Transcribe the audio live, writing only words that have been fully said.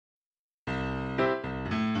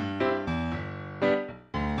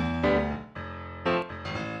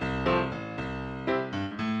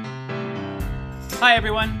Hi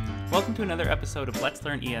everyone! Welcome to another episode of Let's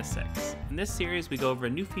Learn ES6. In this series, we go over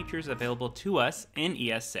new features available to us in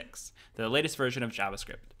ES6, the latest version of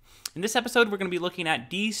JavaScript. In this episode, we're going to be looking at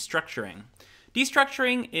destructuring.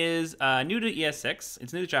 Destructuring is new to ES6,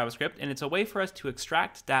 it's new to JavaScript, and it's a way for us to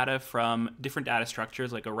extract data from different data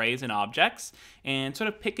structures like arrays and objects, and sort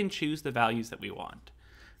of pick and choose the values that we want.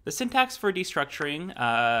 The syntax for destructuring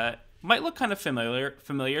might look kind of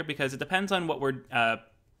familiar because it depends on what we're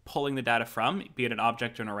pulling the data from, be it an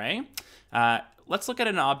object or an array. Let's look at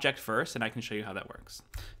an object first, and I can show you how that works.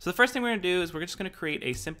 So the first thing we're going to do is we're just going to create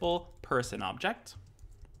a simple person object,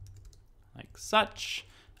 like such.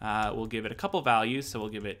 We'll give it a couple values, so we'll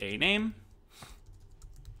give it a name,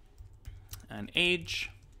 an age,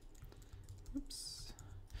 oops,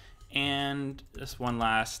 and just one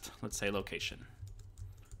last, let's say, location.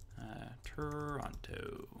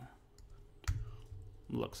 Toronto.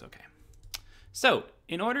 Looks okay. So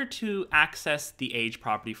in order to access the age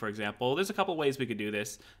property, for example, there's a couple ways we could do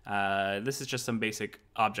this. This is just some basic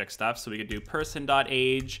object stuff. So we could do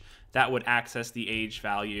person.age. That would access the age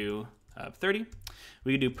value of 30.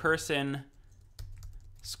 We could do person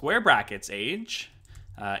square brackets age,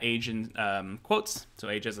 age in quotes, so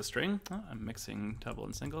age as a string. Oh, I'm mixing double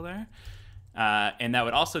and single there. And that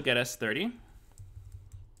would also get us 30.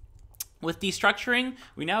 With destructuring,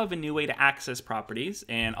 we now have a new way to access properties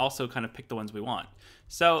and also kind of pick the ones we want.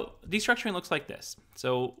 So destructuring looks like this.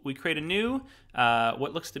 So we create a new,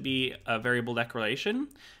 what looks to be a variable declaration.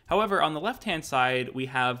 However, on the left-hand side, we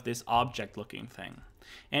have this object-looking thing.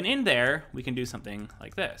 And in there, we can do something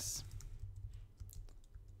like this.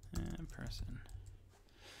 Person.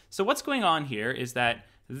 So what's going on here is that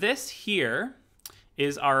this here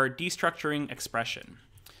is our destructuring expression.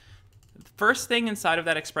 The first thing inside of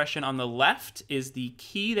that expression on the left is the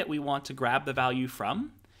key that we want to grab the value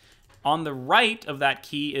from. On the right of that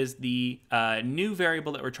key is the new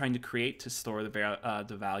variable that we're trying to create to store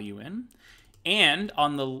the value in. And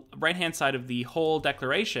on the right-hand side of the whole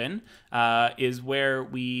declaration is where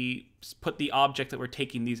we put the object that we're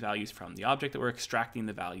taking these values from, the object that we're extracting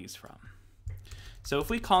the values from. So if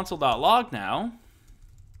we console.log now,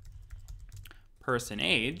 person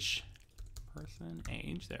age,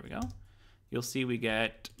 there we go. You'll see we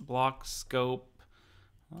get block scope.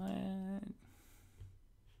 What?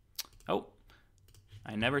 Oh,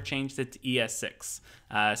 I never changed it to ES6.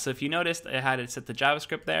 So if you noticed, I had it set to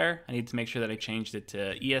JavaScript there. I need to make sure that I changed it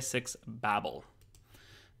to ES6 Babel.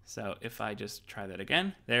 So if I just try that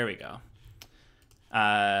again, there we go.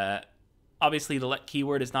 Obviously, the let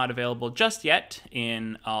keyword is not available just yet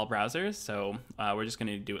in all browsers, so we're just going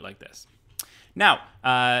to do it like this. Now,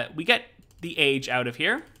 we get the age out of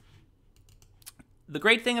here. The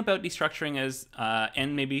great thing about destructuring is,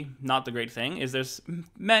 and maybe not the great thing, is there's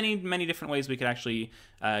many different ways we could actually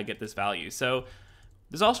get this value. So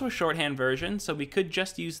there's also a shorthand version, so we could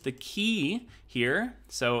just use the key here.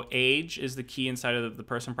 So age is the key inside of the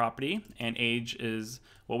person property, and age is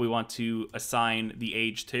what we want to assign the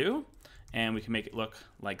age to, and we can make it look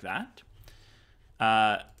like that.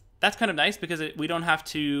 That's kind of nice because we don't have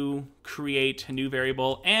to create a new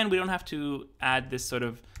variable, and we don't have to add this sort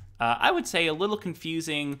of I would say a little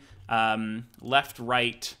confusing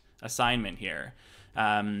left-right assignment here.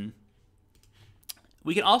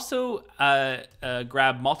 We can also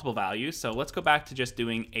grab multiple values. So let's go back to just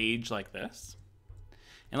doing age like this.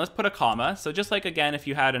 And let's put a comma. So just like, again, if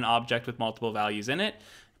you had an object with multiple values in it,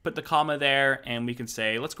 put the comma there, and we can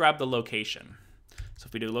say, let's grab the location. So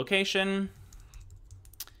if we do location,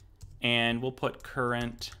 and we'll put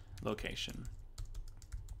current location.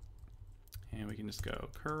 And we can just go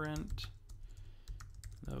current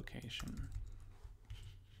location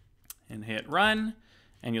and hit run,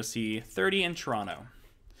 and you'll see 30 in Toronto.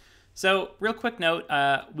 So real quick note,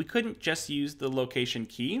 we couldn't just use the location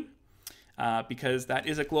key because that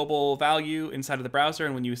is a global value inside of the browser,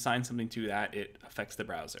 and when you assign something to that, it affects the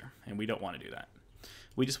browser, and we don't want to do that.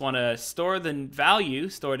 We just want to store the value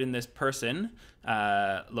stored in this person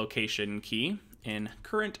location key in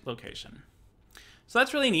current location. So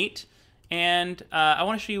that's really neat. And I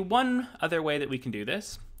want to show you one other way that we can do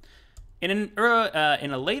this. In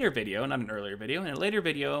a later video, not an earlier video, in a later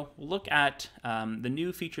video, we'll look at the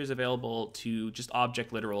new features available to just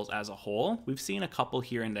object literals as a whole. We've seen a couple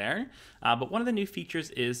here and there, but one of the new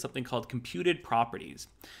features is something called computed properties.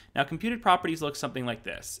 Now, computed properties look something like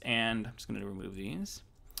this, and I'm just going to remove these.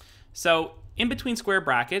 So in between square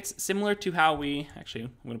brackets, similar to how I'm going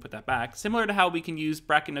to put that back, similar to how we can use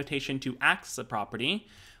bracket notation to access a property,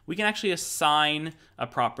 we can actually assign a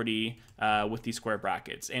property with these square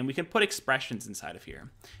brackets, and we can put expressions inside of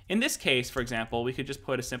here. In this case, for example, we could just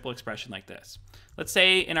put a simple expression like this. Let's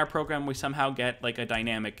say in our program we somehow get like a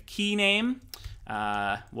dynamic key name.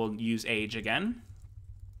 We'll use age again.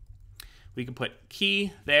 We can put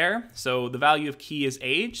key there. So the value of key is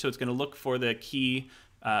age, so it's going to look for the key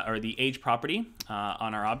or the age property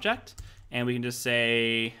on our object. And we can just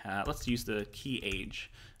say, let's use the key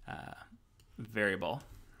age variable.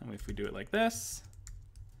 And if we do it like this,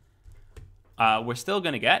 we're still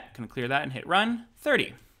going to get, going to clear that and hit run,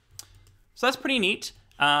 30. So that's pretty neat.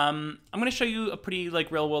 I'm going to show you a pretty like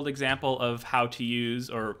real-world example of how to use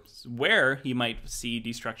or where you might see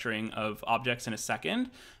destructuring of objects in a second.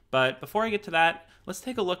 But before I get to that, let's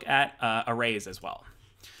take a look at arrays as well.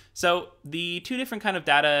 So the two different kind of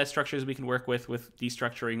data structures we can work with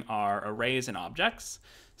destructuring are arrays and objects.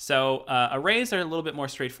 So arrays are a little bit more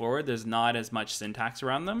straightforward. There's not as much syntax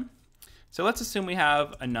around them. So let's assume we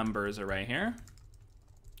have a numbers array here.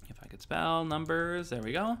 If I could spell numbers, there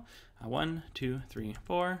we go. 1, 2, 3,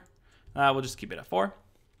 4. We'll just keep it at 4.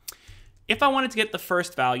 If I wanted to get the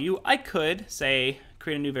first value, I could say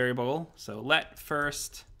create a new variable. So let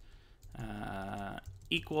first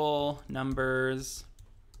equal numbers.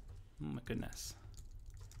 Oh my goodness.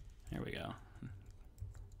 There we go.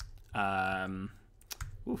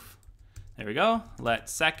 There we go. Let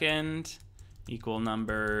second equal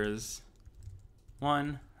numbers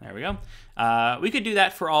 1. There we go. We could do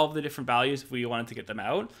that for all of the different values if we wanted to get them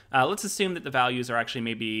out. Let's assume that the values are actually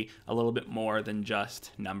maybe a little bit more than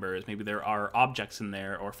just numbers. Maybe there are objects in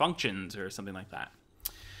there or functions or something like that.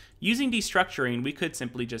 Using destructuring, we could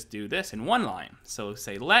simply just do this in one line. So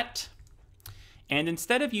say let, and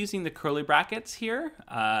instead of using the curly brackets here,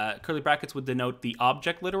 curly brackets would denote the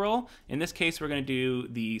object literal. In this case, we're going to do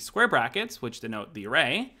the square brackets, which denote the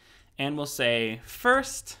array, and we'll say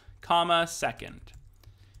first, comma, second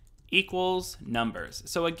equals numbers.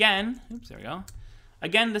 So again, oops, there we go.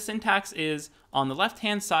 Again, the syntax is on the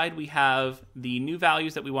left-hand side, we have the new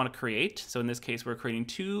values that we want to create. So in this case, we're creating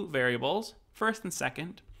two variables, first and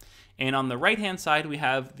second. And on the right-hand side, we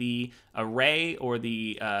have the array or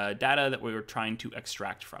the data that we were trying to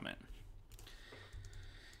extract from it.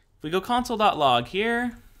 If we go console.log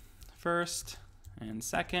here, first and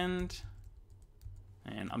second,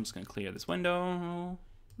 and I'm just going to clear this window.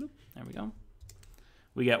 There we go.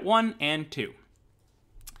 We get 1 and 2.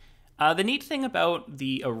 The neat thing about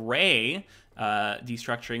the array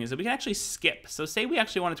destructuring is that we can actually skip. So say we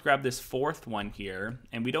actually wanted to grab this fourth one here,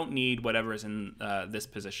 and we don't need whatever is in this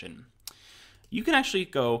position. You can actually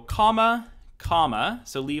go comma, comma,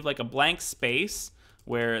 so leave like a blank space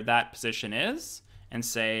where that position is, and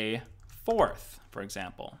say fourth, for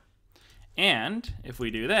example. And if we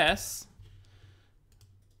do this,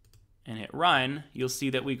 and hit run, you'll see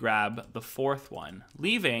that we grab the fourth one,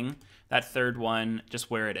 leaving that third one just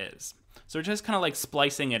where it is. So we're just kind of like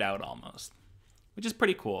splicing it out almost, which is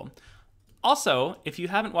pretty cool. Also, if you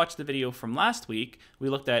haven't watched the video from last week, we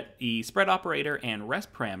looked at the spread operator and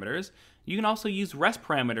rest parameters. You can also use rest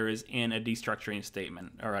parameters in a destructuring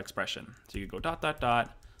statement or expression. So you could go ...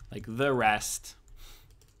 like the rest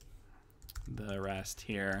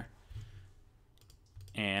here,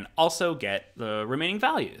 and also get the remaining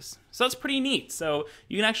values. So that's pretty neat. So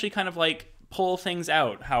you can actually kind of like pull things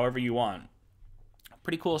out however you want.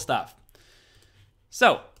 Pretty cool stuff.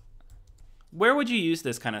 So where would you use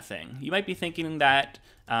this kind of thing? You might be thinking that,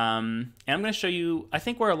 and I'm going to show you, I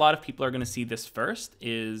think where a lot of people are going to see this first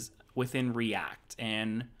is within React,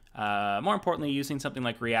 and more importantly, using something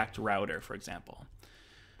like React Router, for example.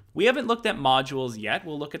 We haven't looked at modules yet.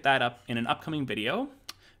 We'll look at that up in an upcoming video.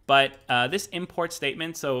 But this import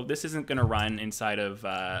statement, so this isn't going to run inside of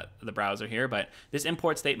the browser here, but this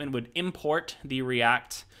import statement would import the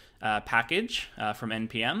React package from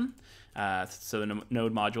NPM, so the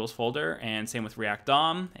node modules folder, and same with React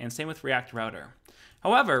DOM, and same with React Router.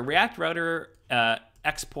 However, React Router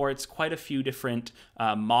exports quite a few different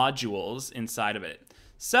modules inside of it.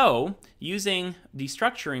 So using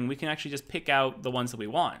destructuring, we can actually just pick out the ones that we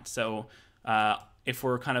want. So if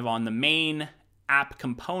we're kind of on the main app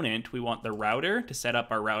component, we want the router to set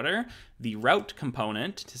up our router, the route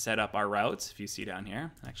component to set up our routes, if you see down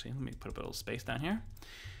here. Actually, let me put a little space down here.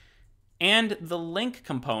 And the link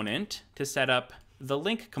component to set up the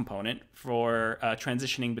link component for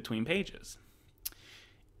transitioning between pages.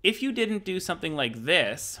 If you didn't do something like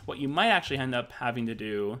this, what you might actually end up having to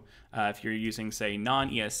do if you're using, say,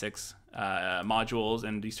 non-ES6 modules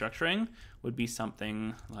and destructuring would be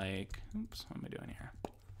something like, oops, what am I doing here?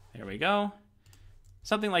 There we go.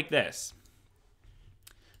 Something like this.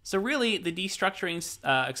 So really, the destructuring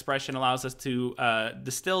expression allows us to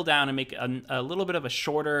distill down and make a little bit of a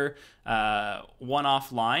shorter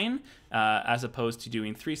one-off line, as opposed to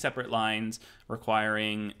doing 3 separate lines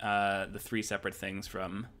requiring the 3 separate things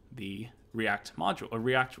from the React module or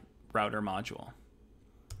React router module.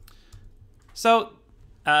 So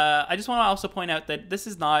I just want to also point out that this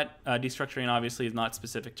is not, destructuring obviously is not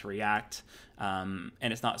specific to React, and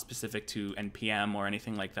it's not specific to NPM or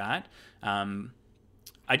anything like that.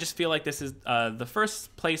 I just feel like this is the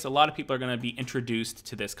first place a lot of people are going to be introduced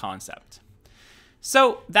to this concept.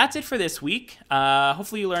 So that's it for this week.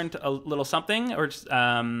 Hopefully you learned a little something, or just,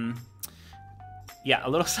 yeah, a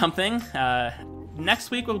little something.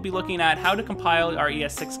 Next week we'll be looking at how to compile our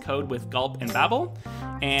ES6 code with Gulp and Babel.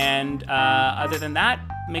 And other than that,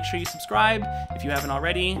 make sure you subscribe. If you haven't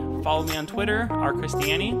already, follow me on Twitter,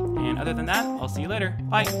 rchristiani. And other than that, I'll see you later.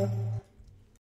 Bye.